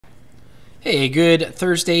Hey, good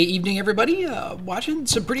Thursday evening, everybody. Watching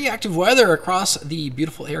some pretty active weather across the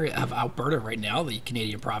beautiful area of Alberta right now, the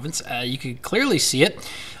Canadian province. You can clearly see it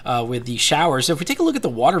with the showers. So if we take a look at the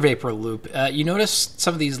water vapor loop, you notice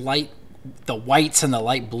some of these the whites and the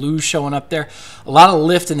light blues showing up there. A lot of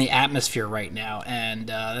lift in the atmosphere right now, and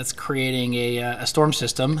that's creating a storm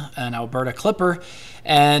system, an Alberta Clipper,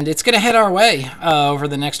 and it's going to head our way over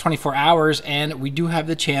the next 24 hours, and we do have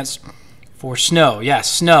the chance for snow.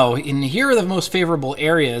 Yes, snow. And here are the most favorable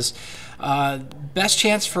areas. Best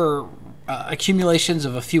chance for accumulations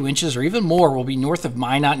of a few inches or even more will be north of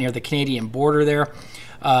Minot near the Canadian border there.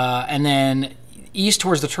 And then east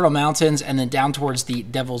towards the Turtle Mountains and then down towards the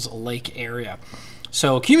Devil's Lake area.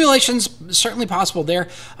 So accumulations certainly possible there.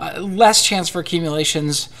 Less chance for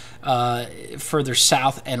accumulations further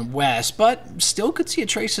south and west, but still could see a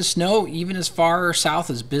trace of snow even as far south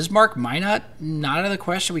as Bismarck. Minot, not out of the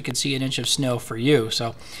question. We could see an inch of snow for you.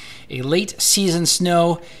 So a late season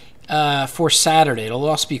snow for Saturday. It'll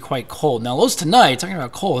also be quite cold. Now, lows tonight, talking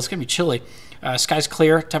about cold, it's going to be chilly. Skies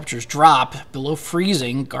clear, temperatures drop below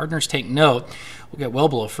freezing. Gardeners take note. We'll get well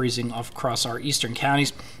below freezing across our eastern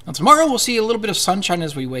counties. Now tomorrow we'll see a little bit of sunshine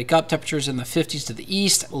as we wake up. Temperatures in the 50s to the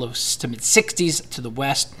east, low to mid 60s to the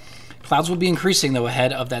west. Clouds will be increasing, though,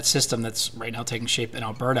 ahead of that system that's right now taking shape in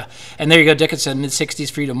Alberta. And there you go, Dickinson,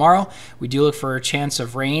 mid-60s for you tomorrow. We do look for a chance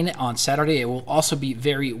of rain on Saturday. It will also be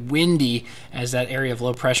very windy as that area of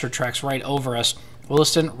low pressure tracks right over us.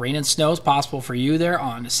 Williston, rain and snow is possible for you there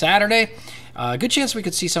on Saturday. Good chance we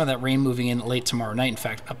could see some of that rain moving in late tomorrow night, in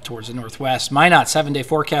fact, up towards the northwest. Minot, 7-day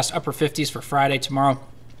forecast, upper 50s for Friday tomorrow.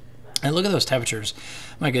 And look at those temperatures.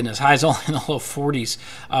 My goodness, highs only in the low 40s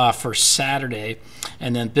for Saturday.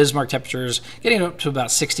 And then Bismarck temperatures getting up to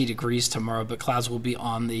about 60 degrees tomorrow, but clouds will be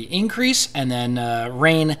on the increase. And then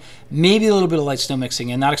rain, maybe a little bit of light snow mixing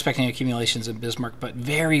in. Not expecting accumulations in Bismarck, but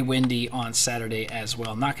very windy on Saturday as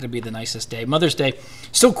well. Not going to be the nicest day. Mother's Day,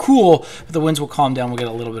 still cool, but the winds will calm down. We'll get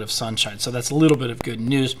a little bit of sunshine. So that's a little bit of good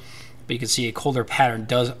news. But you can see a colder pattern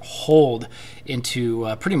does hold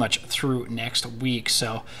into pretty much through next week.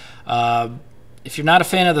 So if you're not a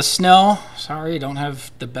fan of the snow, sorry, don't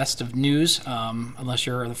have the best of news. Unless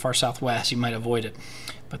you're in the far southwest, you might avoid it.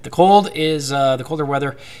 But the cold is the colder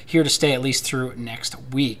weather here to stay at least through next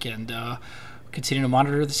week. And continue to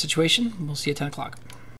monitor the situation. We'll see you at 10 o'clock.